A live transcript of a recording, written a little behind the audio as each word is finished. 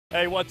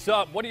Hey, what's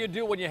up? What do you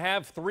do when you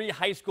have three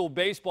high school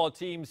baseball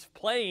teams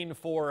playing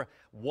for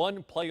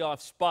one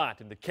playoff spot?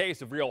 In the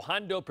case of Rio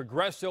Hondo,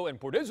 Progreso, and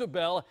Port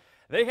Isabel,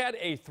 they had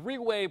a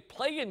three-way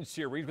play-in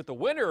series with the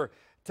winner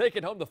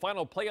taking home the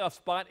final playoff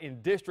spot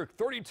in District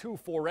 32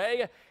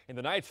 4A. In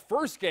the night's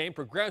first game,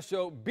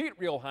 Progreso beat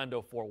Rio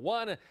Hondo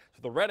 4-1,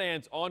 so the Red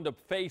Ants on to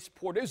face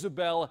Port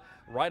Isabel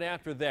right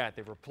after that.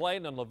 They were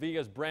playing on La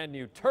Villa's brand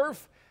new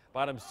turf.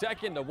 Bottom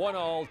second, a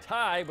 1-1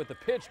 tie, but the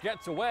pitch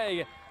gets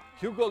away.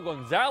 Hugo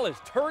Gonzalez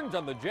turns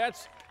on the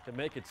Jets to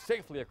make it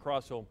safely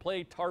across home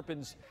plate.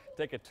 Tarpons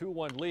take a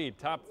 2-1 lead.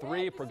 Top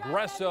three,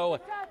 Progreso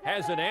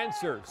has an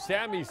answer.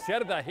 Sammy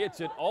Cerda hits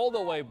it all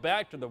the way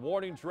back to the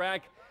warning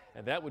track,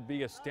 and that would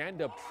be a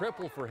stand-up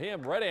triple for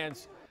him. Red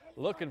Ants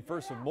looking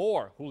for some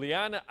more.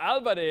 Juliana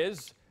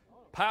Alvarez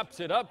pops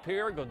it up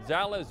here.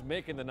 Gonzalez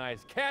making the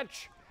nice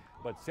catch,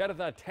 but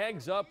Cerda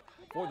tags up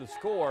for the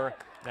score.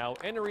 Now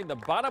entering the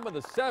bottom of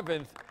the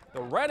seventh,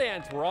 the Red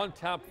Ants were on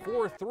top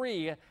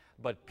 4-3.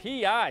 But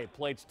PI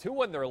plates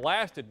two in their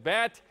last at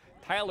bat.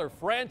 Tyler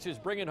Francis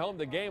bringing home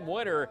the game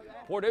winner.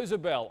 Port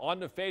Isabel on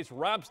to face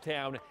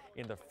Robstown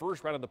in the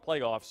first round of the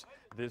playoffs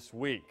this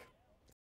week.